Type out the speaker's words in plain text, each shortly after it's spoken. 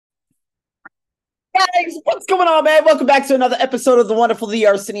guys, what's going on, man? Welcome back to another episode of the wonderful The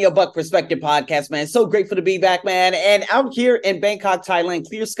Arsenio Buck Perspective Podcast, man. So grateful to be back, man. And out here in Bangkok, Thailand,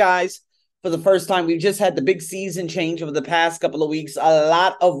 clear skies for the first time. We've just had the big season change over the past couple of weeks. A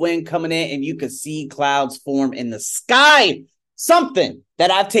lot of wind coming in, and you could see clouds form in the sky. Something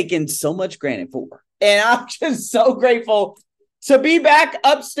that I've taken so much granted for. And I'm just so grateful to be back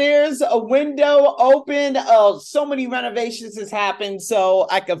upstairs, a window open. So many renovations has happened, so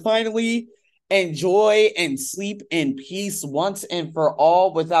I can finally enjoy and sleep in peace once and for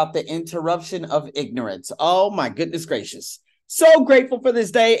all without the interruption of ignorance. Oh my goodness gracious. So grateful for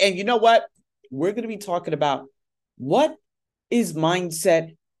this day. And you know what? We're going to be talking about what is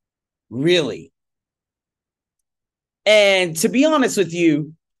mindset really? And to be honest with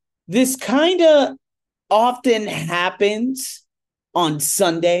you, this kind of often happens on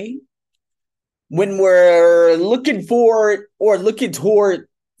Sunday when we're looking forward or looking toward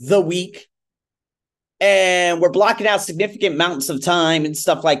the week, and we're blocking out significant amounts of time and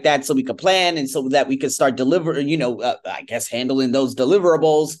stuff like that so we could plan and so that we could start delivering, handling those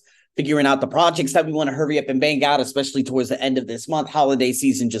deliverables, figuring out the projects that we want to hurry up and bang out, especially towards the end of this month. Holiday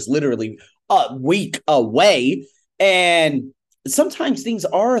season just literally a week away. And sometimes things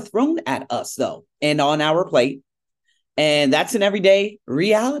are thrown at us, though, and on our plate. And that's an everyday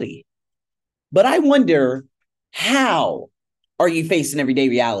reality. But I wonder, how are you facing everyday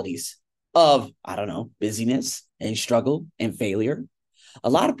realities of, busyness and struggle and failure? A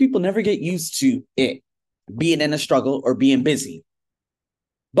lot of people never get used to it being in a struggle or being busy.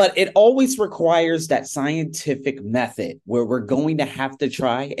 But it always requires that scientific method where we're going to have to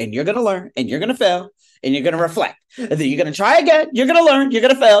try, and you're going to learn, and you're going to fail, and you're going to reflect. And then you're going to try again, you're going to learn, you're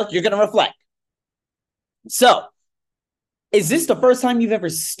going to fail, you're going to reflect. So, is this the first time you've ever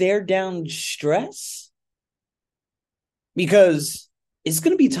stared down stress? Because it's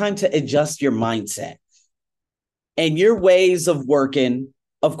going to be time to adjust your mindset and your ways of working,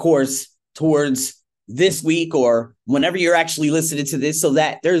 of course, towards this week or whenever you're actually listening to this, so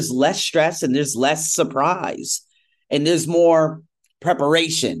that there's less stress and there's less surprise and there's more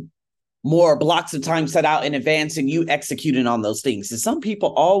preparation, more blocks of time set out in advance and you executing on those things. And some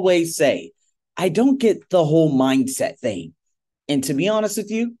people always say, I don't get the whole mindset thing. And to be honest with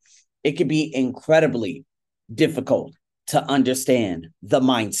you, it can be incredibly difficult to understand the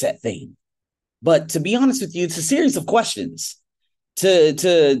mindset thing. But to be honest with you, it's a series of questions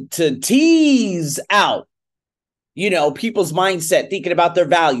to tease out, people's mindset, thinking about their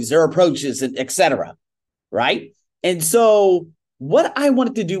values, their approaches, and etc. Right? And so what I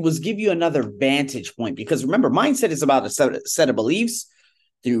wanted to do was give you another vantage point, because remember, mindset is about a set of beliefs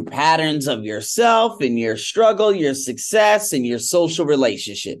through patterns of yourself and your struggle, your success, and your social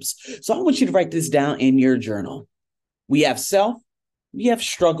relationships. So I want you to write this down in your journal. We have self, we have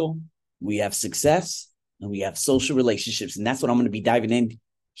struggle, we have success, and we have social relationships. And that's what I'm going to be diving in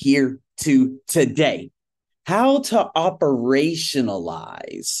here to today. How to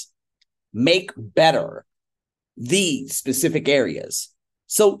operationalize, make better these specific areas.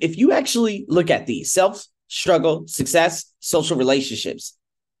 So if you actually look at these: self, struggle, success, social relationships,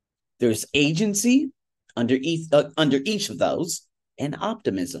 there's agency under each of those, and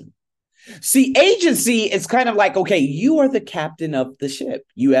optimism. See, agency is kind of like, okay, you are the captain of the ship.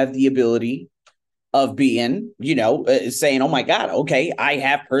 You have the ability of being, saying, oh my God, okay, I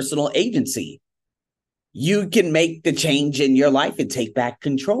have personal agency. You can make the change in your life and take back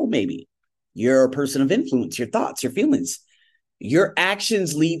control, maybe. You're a person of influence, your thoughts, your feelings. Your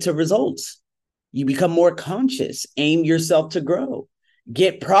actions lead to results. You become more conscious, aim yourself to grow,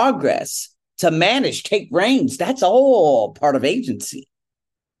 get progress, to manage, take reins. That's all part of agency.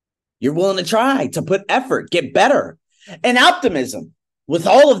 You're willing to try, to put effort, get better. And optimism, with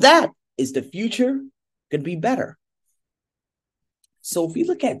all of that, is the future going to be better? So if we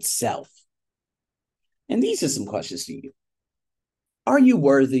look at self, and these are some questions to you. Are you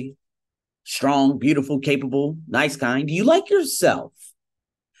worthy, strong, beautiful, capable, nice, kind? Do you like yourself?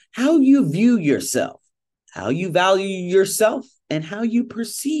 How you view yourself, how you value yourself, and how you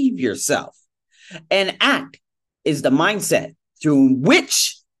perceive yourself. And act is the mindset through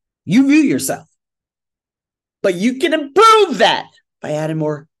which you view yourself. But you can improve that by adding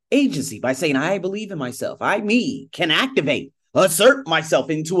more agency, by saying, I believe in myself. Me, can activate, assert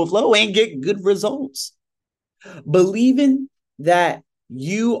myself into a flow and get good results. Believing that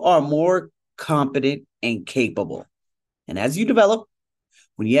you are more competent and capable. And as you develop,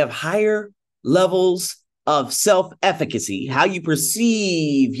 when you have higher levels of self-efficacy, how you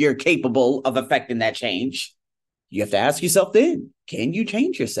perceive you're capable of affecting that change, you have to ask yourself then, can you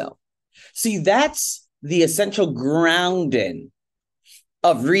change yourself? See, that's the essential grounding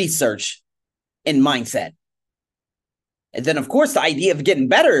of research in mindset. And then, of course, the idea of getting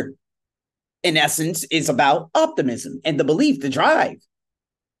better, in essence, is about optimism and the belief, the drive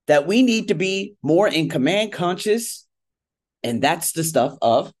that we need to be more in command conscious. And that's the stuff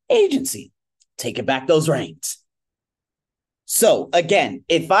of agency. Taking back those reins. So again,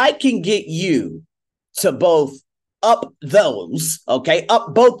 if I can get you to both up those, okay,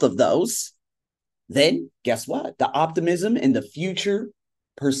 up both of those, then guess what? The optimism and the future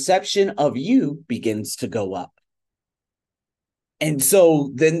perception of you begins to go up. And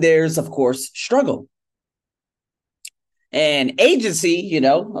so then there's, of course, struggle. And agency,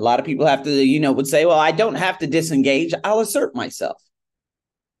 a lot of people have to, would say, well, I don't have to disengage. I'll assert myself.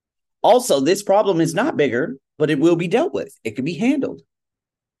 Also, this problem is not bigger, but it will be dealt with. It can be handled.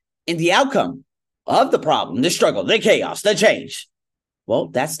 And the outcome of the problem, the struggle, the chaos, the change, well,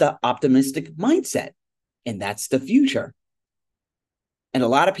 that's the optimistic mindset. And that's the future. And a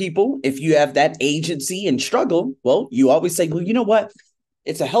lot of people, if you have that agency and struggle, well, you always say, well, you know what?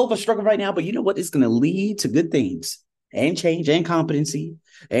 It's a hell of a struggle right now, but you know what? It's going to lead to good things and change and competency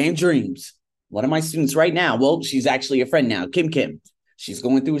and dreams. One of my students right now, well, she's actually a friend now, Kim. She's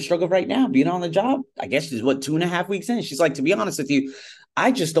going through a struggle right now, being on the job. I guess she's 2.5 weeks in. She's like, to be honest with you,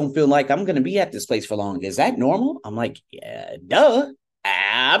 I just don't feel like I'm going to be at this place for long. Is that normal? I'm like, yeah, duh.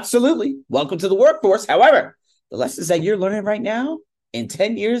 Absolutely. Welcome to the workforce. However, the lessons that you're learning right now, in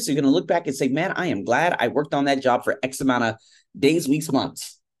 10 years, you're going to look back and say, man, I am glad I worked on that job for X amount of days, weeks,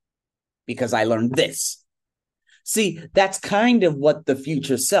 months, because I learned this. See, that's kind of what the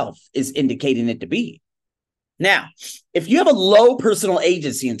future self is indicating it to be. Now, if you have a low personal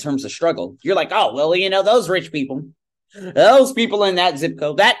agency in terms of struggle, you're like, oh, well, those rich people, those people in that zip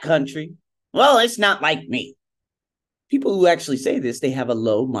code, that country, well, it's not like me. People who actually say this, they have a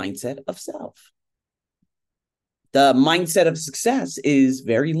low mindset of self. The mindset of success is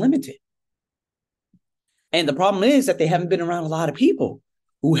very limited. And the problem is that they haven't been around a lot of people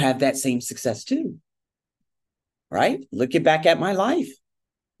who have that same success too. Right? Looking back at my life.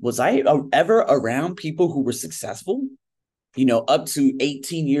 Was I ever around people who were successful? Up to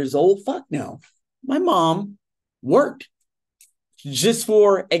 18 years old? Fuck no. My mom worked just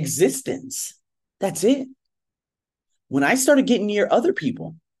for existence. That's it. When I started getting near other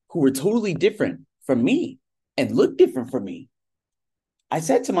people who were totally different from me and looked different from me, I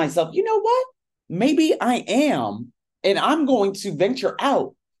said to myself, you know what? Maybe I am, and I'm going to venture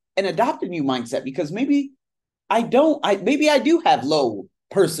out and adopt a new mindset because maybe I do have low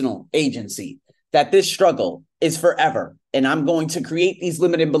personal agency, that this struggle is forever. And I'm going to create these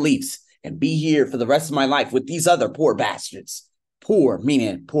limited beliefs and be here for the rest of my life with these other poor bastards. Poor,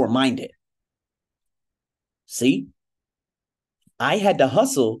 meaning poor-minded. See? I had to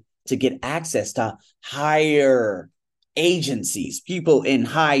hustle to get access to higher agencies, people in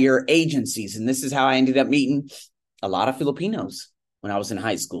higher agencies. And this is how I ended up meeting a lot of Filipinos when I was in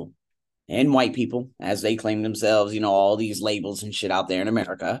high school. And white people, as they claim themselves, all these labels and shit out there in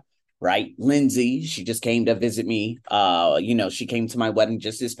America, right? Lindsay, she just came to visit me. She came to my wedding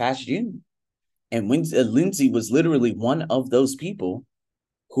just this past June. And Lindsay was literally one of those people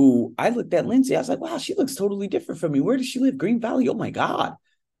who I looked at Lindsay. I was like, wow, she looks totally different from me. Where does she live? Green Valley. Oh, my God.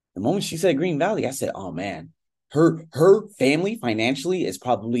 The moment she said Green Valley, I said, oh, man, her family financially is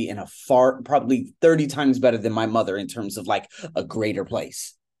probably probably 30 times better than my mother in terms of like a greater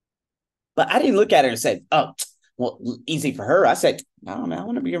place. But I didn't look at her and say, oh, well, easy for her. I said, no, man, I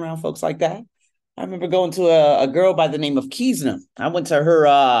want to be around folks like that. I remember going to a girl by the name of Kizna. I went to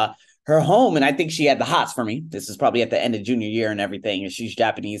her home, and I think she had the hots for me. This is probably at the end of junior year and everything, and she's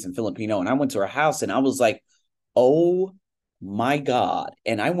Japanese and Filipino. And I went to her house, and I was like, oh, my God.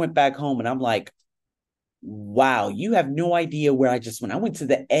 And I went back home, and I'm like, wow, you have no idea where I just went. I went to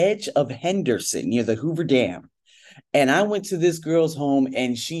the edge of Henderson near the Hoover Dam. And I went to this girl's home,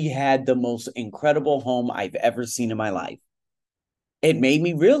 and she had the most incredible home I've ever seen in my life. It made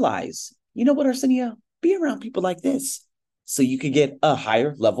me realize, you know what, Arsenio? Be around people like this so you could get a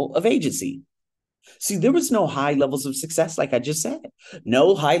higher level of agency. See, there was no high levels of success, like I just said.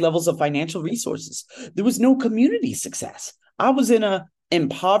 No high levels of financial resources. There was no community success. I was in a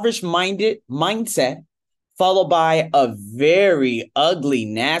impoverished-minded mindset, followed by a very ugly,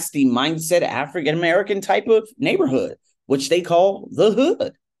 nasty mindset, African-American type of neighborhood, which they call the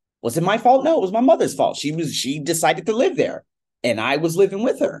hood. Was it my fault? No, it was my mother's fault. She decided to live there, and I was living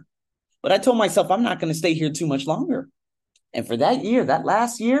with her. But I told myself, I'm not going to stay here too much longer. And for that year, that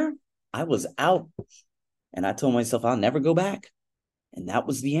last year, I was out. And I told myself, I'll never go back. And that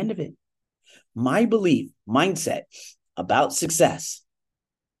was the end of it. My belief, mindset about success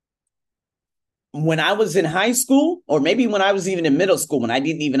when I was in high school, or maybe when I was even in middle school, when I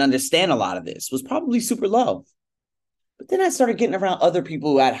didn't even understand a lot of this, was probably super low. But then I started getting around other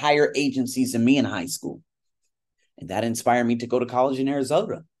people who had higher agencies than me in high school. And that inspired me to go to college in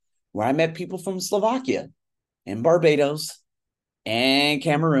Arizona, where I met people from Slovakia and Barbados and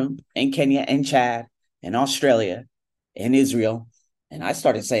Cameroon and Kenya and Chad and Australia and Israel. And I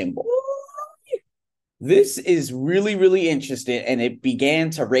started saying, boy, this is really, really interesting. And it began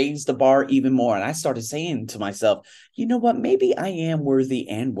to raise the bar even more. And I started saying to myself, you know what? Maybe I am worthy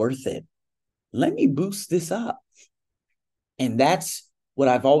and worth it. Let me boost this up. And that's what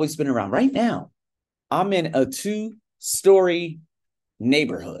I've always been around. Right now, I'm in a 2-story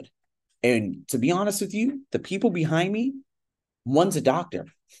neighborhood. And to be honest with you, the people behind me, one's a doctor.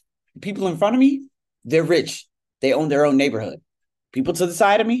 The people in front of me, they're rich. They own their own neighborhood. People to the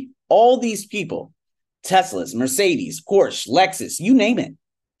side of me, all these people, Teslas, Mercedes, Porsche, Lexus, you name it.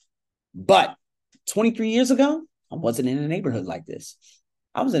 But 23 years ago, I wasn't in a neighborhood like this.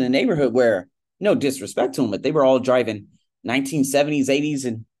 I was in a neighborhood where, no disrespect to them, but they were all driving 1970s, 80s,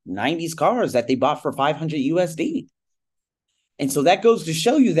 and 90s cars that they bought for 500 USD. And so that goes to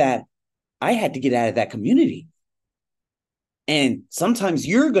show you that I had to get out of that community. And sometimes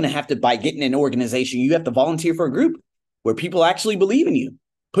you're going to have to, by getting an organization, you have to volunteer for a group where people actually believe in you,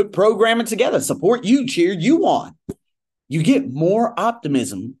 put programming together, support you, cheer you on. You get more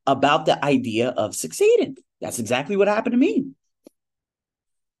optimism about the idea of succeeding. That's exactly what happened to me.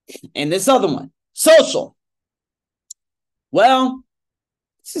 And this other one, social. Well,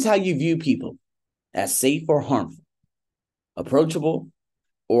 this is how you view people, as safe or harmful, approachable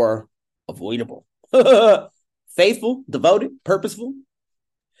or avoidable, faithful, devoted, purposeful,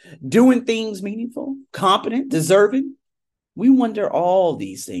 doing things meaningful, competent, deserving. We wonder all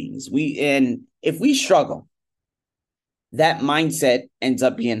these things. And if we struggle, that mindset ends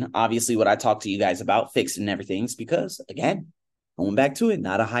up being obviously what I talked to you guys about, fixing everything, because again, going back to it,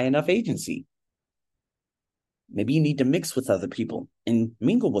 not a high enough agency. Maybe you need to mix with other people and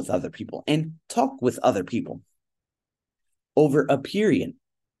mingle with other people and talk with other people over a period,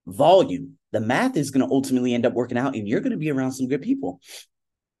 volume. The math is going to ultimately end up working out, and you're going to be around some good people.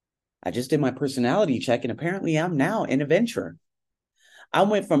 I just did my personality check, and apparently I'm now an adventurer. I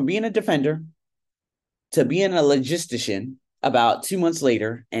went from being a defender to being a logistician about 2 months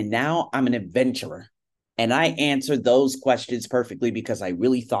later, and now I'm an adventurer. And I answered those questions perfectly because I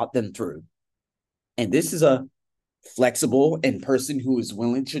really thought them through. And this is a flexible and person who is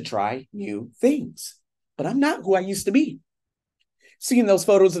willing to try new things. But I'm not who I used to be. Seeing those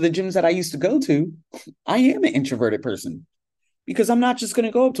photos of the gyms that I used to go to, I am an introverted person because I'm not just going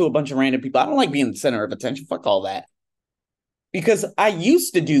to go up to a bunch of random people. I don't like being the center of attention. Fuck all that. Because I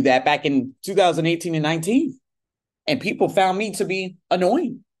used to do that back in 2018 and 19. And people found me to be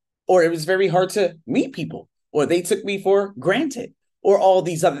annoying, or it was very hard to meet people, or they took me for granted, or all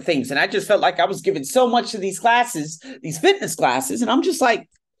these other things. And I just felt like I was giving so much to these classes, these fitness classes. And I'm just like,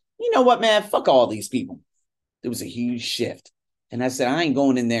 you know what, man, fuck all these people. There was a huge shift. And I said, I ain't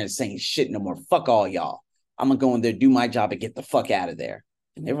going in there and saying shit no more. Fuck all y'all. I'm going to go in there, do my job, and get the fuck out of there.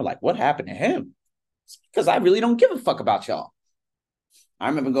 And they were like, what happened to him? It's because I really don't give a fuck about y'all. I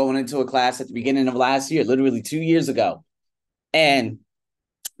remember going into a class at the beginning of last year, literally 2 years ago. And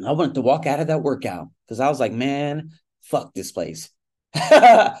I wanted to walk out of that workout because I was like, man, fuck this place.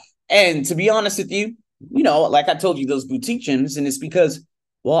 And to be honest with you, you know, like I told you, those boutique gyms, and it's because,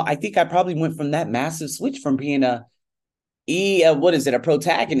 well, I think I probably went from that massive switch from being a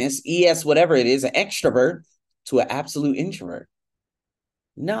protagonist, ES, whatever it is, an extrovert, to an absolute introvert.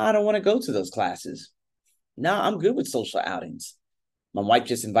 No, I don't want to go to those classes. No, I'm good with social outings. My wife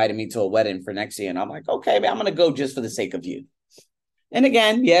just invited me to a wedding for next year, and I'm like, okay, man, I'm going to go just for the sake of you. And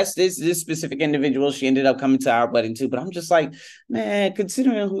again, yes, this specific individual, she ended up coming to our wedding too, but I'm just like, man,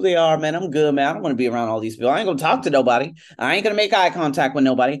 considering who they are, man, I'm good, man. I don't want to be around all these people. I ain't going to talk to nobody. I ain't going to make eye contact with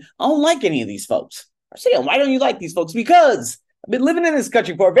nobody. I don't like any of these folks. I say, why don't you like these folks? Because I've been living in this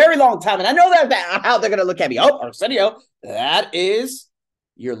country for a very long time, and I know that how they're going to look at me. Oh, Arsenio, that is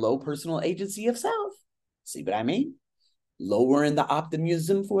your low personal agency of self. See what I mean? Lowering the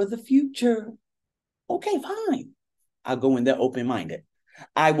optimism for the future. Okay, fine. I'll go in there open-minded.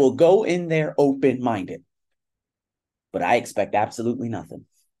 I will go in there open-minded. But I expect absolutely nothing.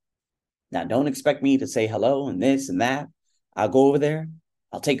 Now, don't expect me to say hello and this and that. I'll go over there.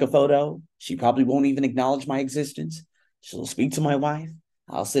 I'll take a photo. She probably won't even acknowledge my existence. She'll speak to my wife.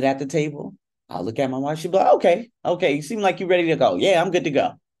 I'll sit at the table. I'll look at my wife. She'll be like, okay, you seem like you're ready to go. Yeah, I'm good to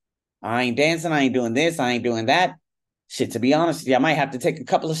go. I ain't dancing. I ain't doing this. I ain't doing that. Shit, to be honest with you, I might have to take a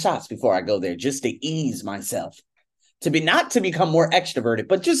couple of shots before I go there just to ease myself. Not to become more extroverted,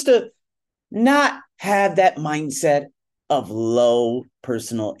 but just to not have that mindset of low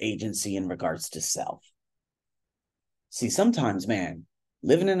personal agency in regards to self. See, sometimes, man,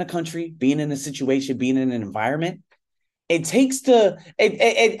 living in a country, being in a situation, being in an environment, it takes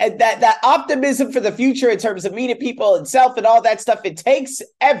that optimism for the future in terms of meeting people and self and all that stuff. It takes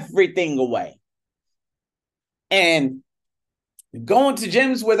everything away. And going to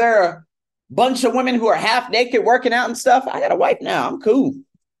gyms where there are a bunch of women who are half naked working out and stuff. I got a wife now. I'm cool.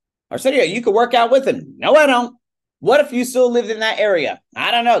 Arsenio, you could work out with him. No, I don't. What if you still lived in that area?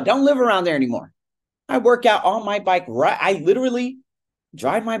 I don't know. Don't live around there anymore. I work out on my bike. I literally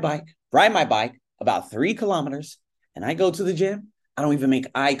ride my bike about 3 kilometers, and I go to the gym. I don't even make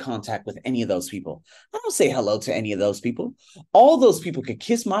eye contact with any of those people. I don't say hello to any of those people. All those people could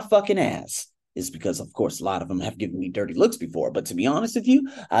kiss my fucking ass. Is because, of course, a lot of them have given me dirty looks before. But to be honest with you,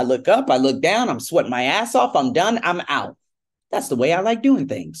 I look up, I look down, I'm sweating my ass off, I'm done, I'm out. That's the way I like doing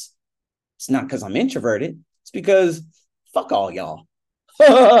things. It's not because I'm introverted. It's because fuck all y'all.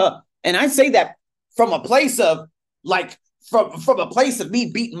 And I say that from a place of from a place of me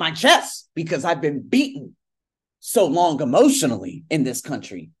beating my chest, because I've been beaten so long emotionally in this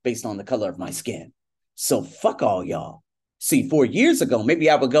country based on the color of my skin. So fuck all y'all. See, 4 years ago, maybe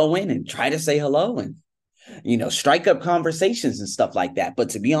I would go in and try to say hello and, strike up conversations and stuff like that. But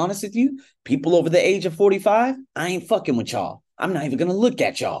to be honest with you, people over the age of 45, I ain't fucking with y'all. I'm not even going to look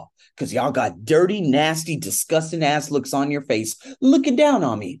at y'all because y'all got dirty, nasty, disgusting ass looks on your face looking down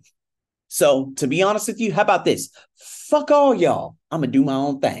on me. So to be honest with you, how about this? Fuck all y'all. I'm going to do my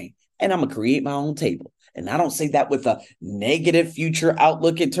own thing and I'm going to create my own table. And I don't say that with a negative future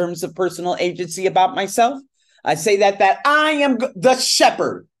outlook in terms of personal agency about myself. I say that I am the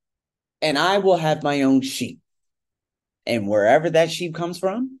shepherd and I will have my own sheep. And wherever that sheep comes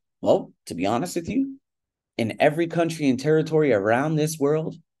from, well, to be honest with you, in every country and territory around this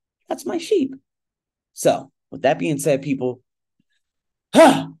world, that's my sheep. So with that being said, people,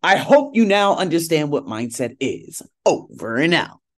 I hope you now understand what mindset is. Over and out.